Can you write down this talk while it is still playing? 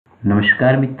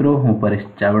નમસ્કાર મિત્રો, હું પરેશ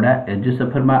ચાવડા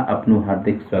એડ્યુસફરમાં આપનું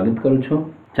હાર્દિક સ્વાગત કરું છું।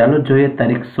 ચાલો જોઈએ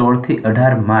તારીખ 16 થી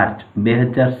 18 માર્ચ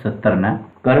 2017ના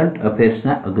કરંટ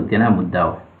અફેર્સના અગત્યના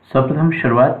મુદ્દાઓ। સૌપ્રથમ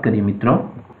શરૂઆત કરીએ મિત્રો।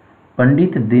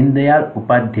 પંડિત દીનદયાળ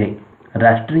ઉપાધ્યાય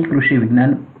રાષ્ટ્રીય કૃષિ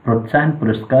વિજ્ઞાન પ્રોત્સાહન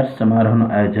પુરસ્કાર સમારોહનું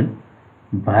આયોજન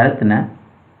ભારતના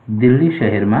દિલ્હી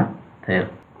શહેરમાં થયેલ।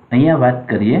 અહીંયા વાત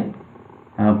કરીએ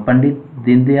પંડિત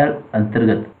દીનદયાળ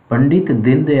અંતર્ગત પંડિત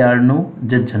દીનદયાળનું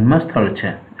જે જન્મસ્થળ છે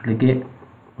એટલે કે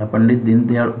પંડિત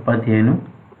દીનદયાળ ઉપાધ્યાયનું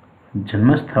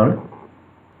જન્મસ્થળ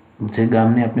જે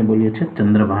ગામને આપણે બોલીએ છીએ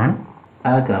ચંદ્રભાણ,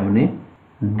 આ ગામને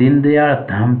દીનદયાળ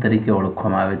ધામ તરીકે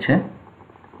ઓળખવામાં આવે છે।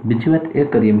 બીજી વાત એ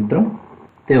કરીએ મિત્રો,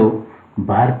 તેઓ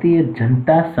ભારતીય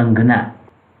જનતા સંઘના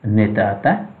નેતા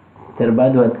હતા।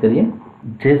 ત્યારબાદ વાત કરીએ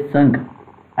જે સંઘ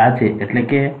આજે એટલે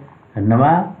કે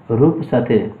નવા રૂપ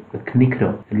સાથે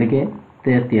નિખર્યો એટલે કે તે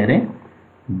અત્યારે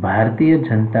ભારતીય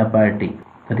જનતા પાર્ટી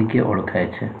તરીકે ઓળખાય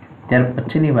છે। ત્યાર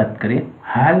પછીની વાત કરીએ,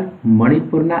 હાલ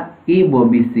મણિપુરના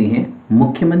બોબી સિંહે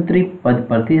મુખ્યમંત્રી પદ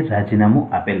પરથી રાજીનામું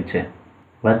આપેલ છે।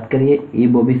 વાત કરીએ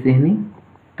બોબી સિંહની,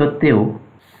 તો તેઓ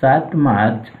 7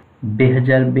 માર્ચ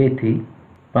 2002 થી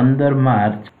 15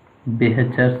 માર્ચ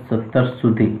 2017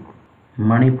 સુધી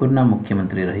મણિપુરના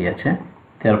મુખ્યમંત્રી રહ્યા છે।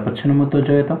 ત્યાર પછીનો મુદ્દો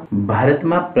જોઈએ તો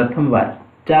ભારતમાં પ્રથમવાર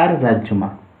 4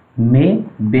 રાજ્યોમાં મે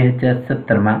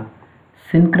 2017માં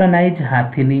સિન્ક્રનાઇઝ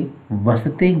હાથીની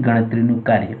વસતી ગણતરીનું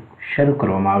કાર્ય શરૂ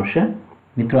કરવામાં આવશે।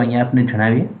 મિત્રો અહીંયા આપને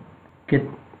જણાવીએ કે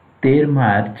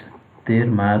 13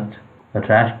 માર્ચ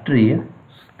રાષ્ટ્રીય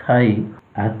સ્થાયી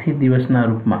હાથી દિવસના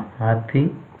રૂપમાં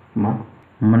હાથીમાં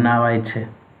મનાવાય છે।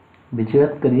 બીજી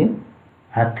વાત કરીએ,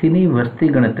 હાથીની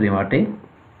વસ્તી ગણતરી માટે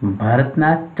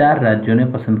ભારતના 4 રાજ્યોને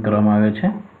પસંદ કરવામાં આવ્યા છે,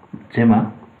 જેમાં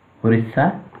ઓરિસ્સા,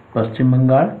 પશ્ચિમ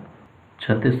બંગાળ,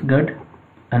 છત્તીસગઢ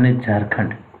અને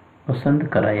ઝારખંડ પસંદ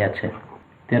કરાયા છે।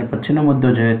 ત્યાર પછીનો મુદ્દો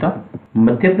જોઈએ તો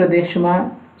મધ્યપ્રદેશમાં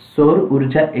સૌર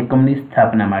ઉર્જા એકમની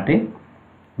સ્થાપના માટે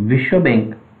વિશ્વ બેંક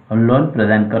લોન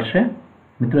પ્રદાન કરશે।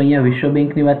 મિત્રો અહીંયા વિશ્વ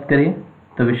બેંકની વાત કરીએ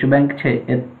તો વિશ્વ બેંક છે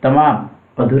એ તમામ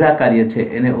અધૂરા કાર્ય છે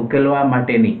એને ઉકેલવા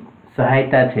માટેની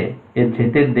સહાયતા છે એ જે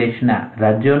તે દેશના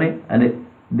રાજ્યોને અને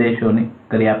દેશોને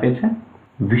કરી આપે છે।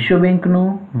 વિશ્વ બેંકનું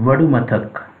વડું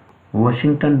મથક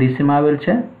વોશિંગ્ટન ડીસીમાં આવેલ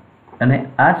છે અને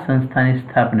આ સંસ્થાની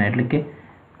સ્થાપના એટલે કે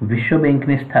વિશ્વ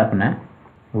બેંકની સ્થાપના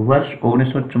વર્ષ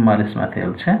 1944માં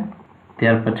થયેલ છે।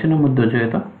 ત્યાર પછીનો મુદ્દો જોઈએ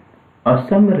તો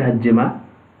અસમ રાજ્યમાં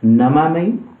નમામિ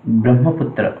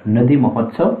બ્રહ્મપુત્ર નદી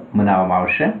મહોત્સવ મનાવવામાં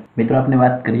આવશે। મિત્રો આપણે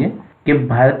વાત કરીએ કે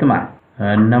ભારતમાં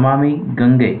નમામિ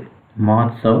ગંગે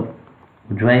મહોત્સવ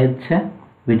ઉજવાય જ છે।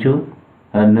 બીજું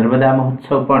નર્મદા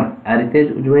મહોત્સવ પણ આ રીતે જ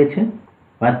ઉજવાય છે।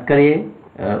 વાત કરીએ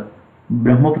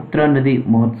બ્રહ્મપુત્ર નદી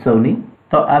મહોત્સવની,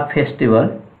 તો આ ફેસ્ટિવલ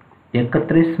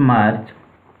 31 માર્ચ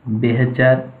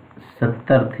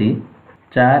 2017 થી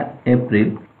 4 એપ્રિલ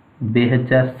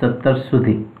 2017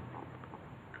 સુધી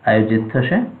આયોજિત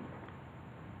થશે।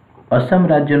 અસમ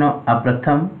રાજ્યનો આ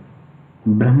પ્રથમ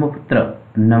બ્રહ્મપુત્ર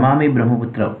નમામિ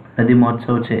બ્રહ્મપુત્ર નદી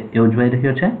મહોત્સવ છે એ ઉજવાઈ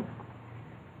રહ્યો છે।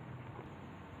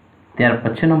 ત્યાર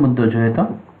પછીનો મુદ્દો જોઈએ તો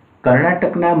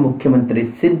કર્ણાટકના મુખ્યમંત્રી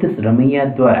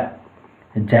સિદ્ધરમૈયા દ્વારા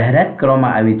જાહેરાત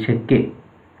કરવામાં આવી છે કે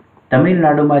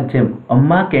તમિલનાડુમાં જેમ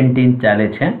અમ્મા કેન્ટીન ચાલે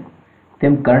છે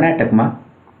તેમ કર્ણાટકમાં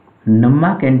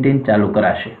નમ્મા કેન્ટીન ચાલુ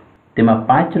કરાશે। તેમાં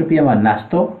 5 રૂપિયામાં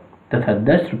નાસ્તો તથા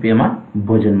 10 રૂપિયામાં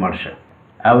ભોજન મળશે।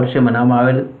 આ વર્ષે મનાવવામાં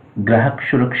આવેલ ગ્રાહક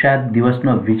સુરક્ષા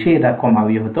દિવસનો વિષય રાખવામાં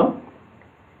આવ્યો હતો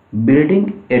બિલ્ડિંગ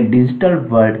એ ડિજિટલ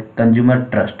વર્લ્ડ કન્ઝ્યુમર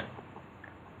ટ્રસ્ટ।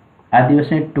 આ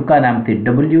દિવસને ટૂંકા નામથી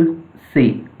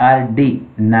WCRD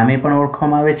નામે પણ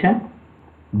ઓળખવામાં આવે છે।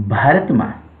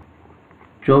 ભારતમાં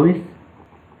 24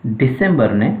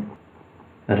 ડિસેમ્બરને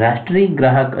રાષ્ટ્રીય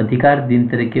ગ્રાહક અધિકાર દિન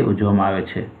તરીકે ઉજવવામાં આવે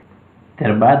છે।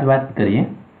 ત્યારબાદ વાત કરીએ,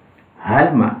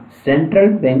 હાલમાં સેન્ટ્રલ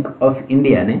બેંક ઓફ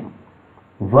ઇન્ડિયાને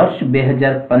વર્ષ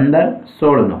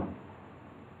 2015-16નો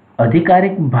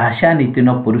આધિકારિક ભાષા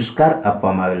નીતિનો પુરસ્કાર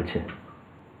આપવામાં આવેલ છે।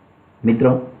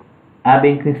 મિત્રો આ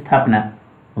બેંકની સ્થાપના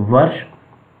વર્ષ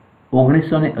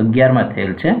 1911માં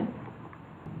થયેલ છે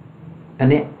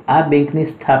અને આ બેંકની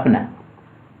સ્થાપના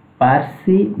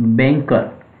પારસી બેન્કર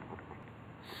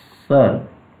સર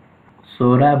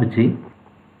સોરાબજી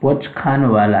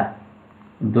પોચખાનવાલા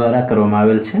દ્વારા કરવામાં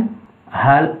આવેલ છે।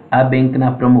 હાલ આ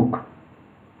બેંકના પ્રમુખ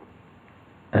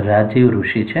રાજીવ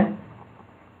ઋષિ છે।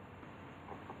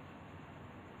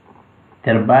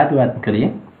 ત્યારબાદ વાત કરીએ,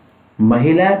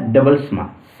 મહિલા ડબલ્સમાં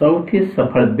સૌથી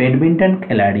સફળ બેડમિન્ટન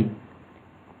ખેલાડી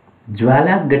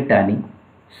જ્વાલા ગટ્ટાની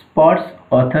સ્પોર્ટ્સ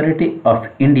ઓથોરિટી ઓફ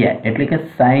ઇન્ડિયા એટલે કે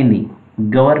સાઈની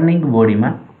ગવર્નિંગ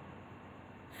બોડીમાં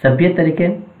સભ્ય તરીકે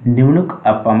નિમણૂક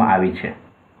આપવામાં આવી છે।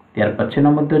 ત્યાર પછીનો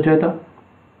મુદ્દો જોઈએ તો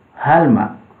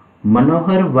હાલમાં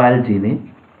મનોહર વાલજીને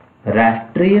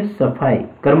રાષ્ટ્રીય સફાઈ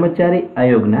કર્મચારી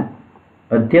આયોગના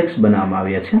અધ્યક્ષ બનાવવામાં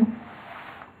આવ્યા છે.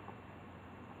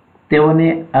 તેઓને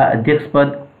આ અધ્યક્ષ પદ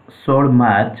 16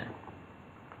 માર્ચ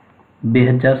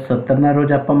 2017ના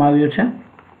રોજ આપવામાં આવ્યું છે.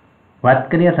 વાત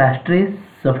કરીએ રાષ્ટ્રીય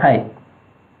સફાઈ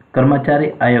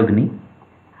કર્મચારી આયોગની,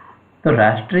 તો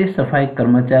રાષ્ટ્રીય સફાઈ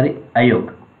કર્મચારી આયોગ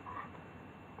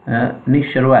ની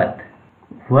શરૂઆત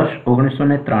વર્ષ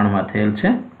 1903માં થયેલ છે.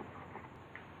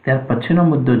 ત્યાર પછીનો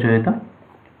મુદ્દો જોઈએ તો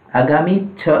આગામી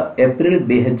 6 એપ્રિલ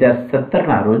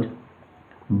 2017ના રોજ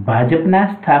ભાજપના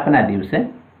સ્થાપના દિવસે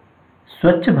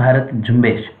સ્વચ્છ ભારત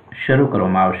ઝુંબેશ શરૂ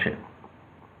કરવામાં આવશે.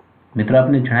 મિત્રો,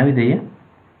 આપને જણાવી દઈએ,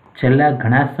 છેલ્લા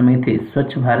ઘણા સમયથી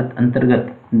સ્વચ્છ ભારત અંતર્ગત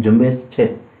ઝુંબેશ છે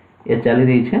એ ચાલી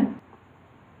રહી છે.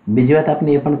 બીજી વાત આપને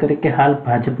એ પણ કરી કે હાલ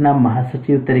ભાજપના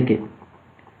મહાસચિવ તરીકે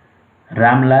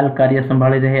રામલાલ કાર્ય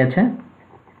સંભાળી રહ્યા છે.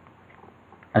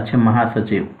 આ છે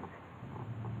મહાસચિવ.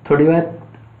 થોડી વાત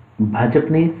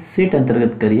ભાજપની સીટ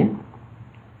અંતર્ગત કરીએ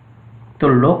તો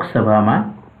લોકસભામાં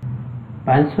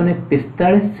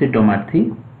 545 સીટોમાંથી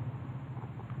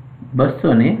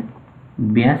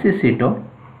 282 સીટો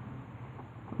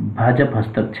ભાજપ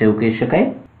હસ્તક છે એવું કહી શકાય,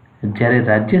 જ્યારે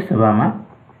રાજ્યસભામાં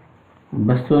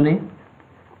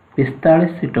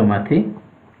 245 સીટોમાંથી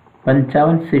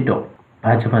 55 સીટો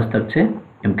ભાજપ હસ્તક છે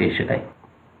એમ કહી શકાય.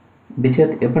 બીજી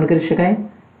વાત એ પણ કરી શકાય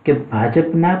કે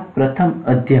ભાજપના પ્રથમ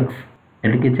અધ્યક્ષ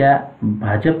એટલે કે જે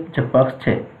ભાજપ જે પક્ષ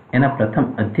છે એના પ્રથમ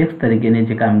અધ્યક્ષ તરીકેની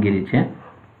જે કામગીરી છે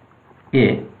એ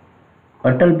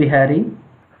અટલ બિહારી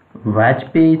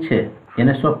વાજપેયી છે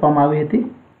એને સોંપવામાં આવી હતી.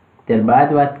 ત્યારબાદ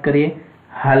વાત કરીએ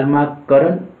હાલમાં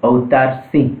કરણ અવતાર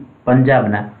સિંહ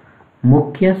પંજાબના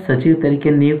મુખ્ય સચિવ તરીકે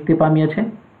નિયુક્તિ પામ્યા છે.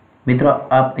 મિત્રો,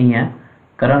 આપ અહીંયા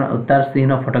કરણ અવતાર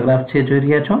સિંહનો ફોટોગ્રાફ છે જોઈ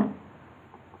રહ્યા છો.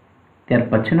 ત્યાર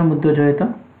પછીનો મુદ્દો જોઈએ તો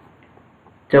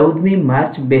 14મી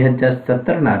માર્ચ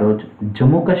 2017ના રોજ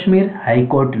જમ્મુ કાશ્મીર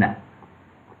હાઈકોર્ટના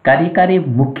કાર્યકારી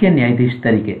મુખ્ય ન્યાયાધીશ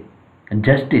તરીકે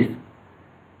જસ્ટિસ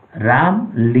રામ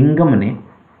લિંગમને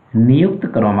નિયુક્ત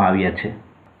કરવામાં આવ્યા છે.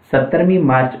 17મી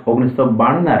માર્ચ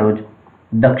 1992ના રોજ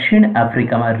દક્ષિણ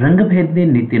આફ્રિકામાં રંગભેદની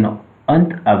નીતિનો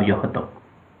અંત આવ્યો હતો.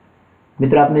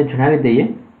 મિત્રો, આપને જણાવી દઈએ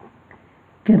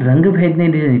કે રંગભેદની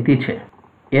નીતિ છે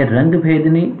એ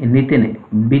રંગભેદની નીતિને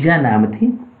બીજા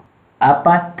નામથી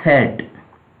આપાથેટ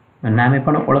નામે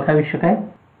પણ ઓળખાવી શકાય.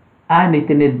 આ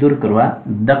નીતિને દૂર કરવા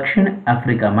દક્ષિણ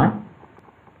આફ્રિકામાં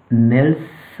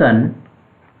નેલ્સન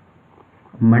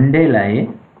મંડેલાએ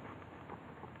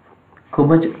ખૂબ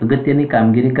જ અગત્યની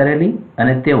કામગીરી કરેલી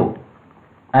અને તેઓ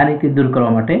આ નીતિ દૂર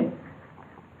કરવા માટે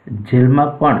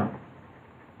જેલમાં પણ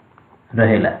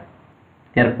રહેલા.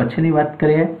 ત્યાર પછીની વાત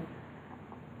કરીએ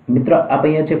મિત્રો, આપ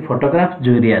અહીંયા જે ફોટોગ્રાફ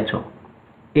જોઈ રહ્યા છો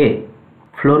એ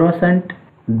ફ્લોરોસન્ટ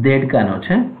દેડકાનો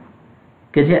છે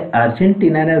કે જે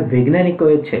આર્જેન્ટિનાના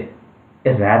વૈજ્ઞાનિકોએ છે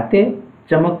એ રાતે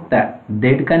ચમકતા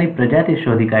દેડકાની પ્રજાતિ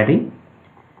શોધી કાઢી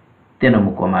તેનો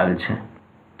મૂકવામાં આવેલ છે.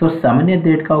 તો સામાન્ય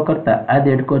દેડકાઓ કરતાં આ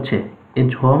દેડકો છે એ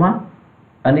જોવામાં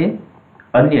અને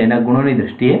અન્ય એના ગુણોની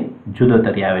દ્રષ્ટિએ જુદો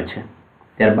તરી આવે છે.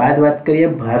 ત્યારબાદ વાત કરીએ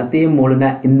ભારતીય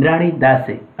મૂળના ઇન્દ્રાણી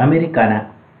દાસે અમેરિકાના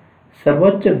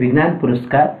સર્વોચ્ચ વિજ્ઞાન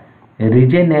પુરસ્કાર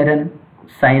રિજેનેરન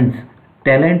સાયન્સ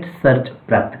ટેલેન્ટ સર્ચ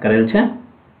પ્રાપ્ત કરેલ છે.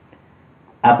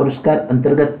 આ પુરસ્કાર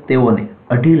અંતર્ગત તેઓને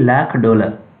 $2.5 લાખ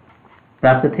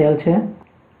પ્રાપ્ત થયેલ છે.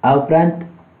 આ ઉપરાંત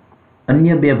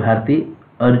અન્ય 2 ભારતીય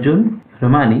અર્જુન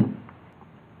રમાની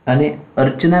અને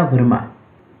અર્ચના વર્મા,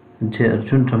 જે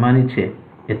અર્જુન રમાની છે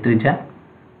એ 3જા,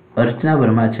 અર્ચના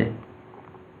વર્મા છે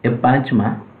એ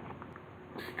 5મા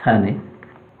સ્થાને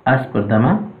આ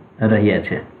સ્પર્ધામાં રહ્યા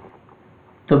છે.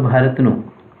 તો ભારતનું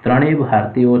 3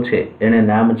 ભારતીયો છે એને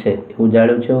નામ છે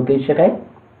ઉજાળ્યું છે એવું કહી શકાય.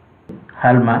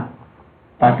 હાલમાં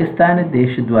પાકિસ્તાન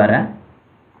દેશ દ્વારા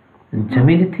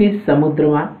જમીનથી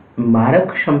સમુદ્રમાં મારક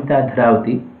ક્ષમતા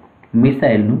ધરાવતી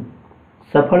મિસાઇલનું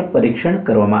સફળ પરીક્ષણ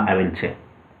કરવામાં આવેલ છે.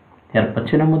 ત્યાર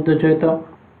પછીનો મુદ્દો જોઈએ તો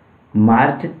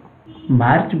માર્ચ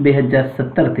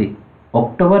 2017થી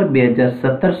ઓક્ટોબર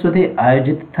 2017 સુધી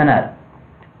આયોજિત થનાર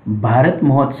ભારત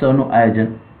મહોત્સવનું આયોજન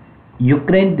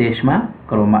યુક્રેન દેશમાં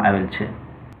કરવામાં આવેલ છે.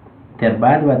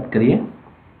 ત્યારબાદ વાત કરીએ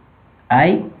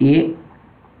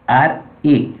IARA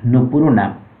નું પૂરું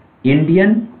નામ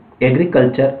ઇન્ડિયન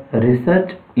એગ્રીકલ્ચર રિસર્ચ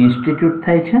ઇન્સ્ટિટ્યૂટ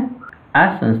થાય છે. આ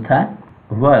સંસ્થા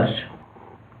વર્ષ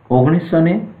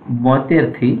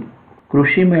 1972થી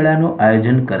કૃષિ મેળાનું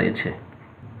આયોજન કરે છે.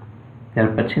 ત્યાર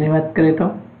પછીની વાત કરીએ તો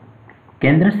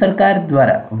કેન્દ્ર સરકાર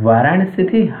દ્વારા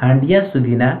વારાણસીથી હાંડિયા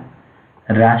સુધીના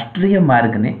રાષ્ટ્રીય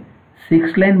માર્ગને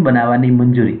 6 લેન બનાવવાની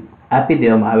મંજૂરી આપી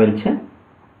દેવામાં આવેલ છે.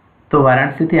 તો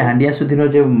વારાણસીથી હાંડિયા સુધીનો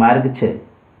જે માર્ગ છે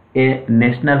એ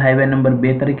નેશનલ હાઈવે નંબર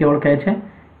 2 તરીકે ઓળખાય છે,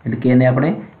 એટલે કે એને આપણે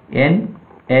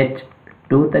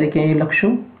NH2 તરીકે અહીં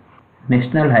લખશું.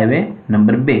 નેશનલ હાઈવે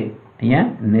નંબર 2, અહીંયા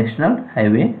નેશનલ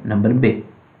હાઈવે નંબર 2.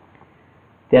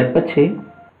 ત્યાર પછી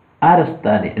આ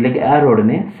રસ્તાને એટલે કે આ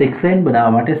રોડને 6 લેન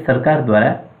બનાવવા માટે સરકાર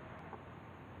દ્વારા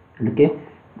એટલે કે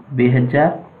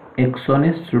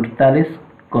 2147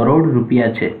 કરોડ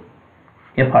રૂપિયા છે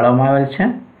એ ફાળવવામાં આવેલ છે.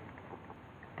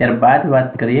 ત્યારબાદ વાત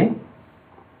કરીએ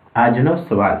આજનો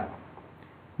સવાલ,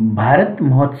 ભારત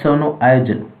મહોત્સવનું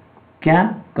આયોજન ક્યાં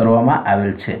કરવામાં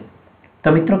આવેલ છે? તો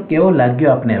મિત્રો કેવો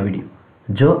લાગ્યો આપને આ વિડીયો?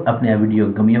 જો આપને આ વિડીયો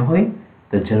ગમ્યો હોય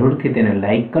તો જરૂરથી તેને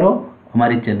લાઈક કરો,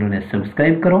 અમારી ચેનલને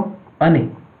સબસ્ક્રાઈબ કરો અને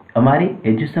અમારી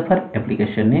EduSafar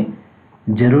એપ્લિકેશનને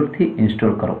જરૂરથી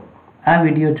ઇન્સ્ટોલ કરો. આ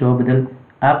વિડીયો જોવા બદલ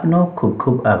આપનો ખૂબ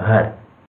ખૂબ આભાર.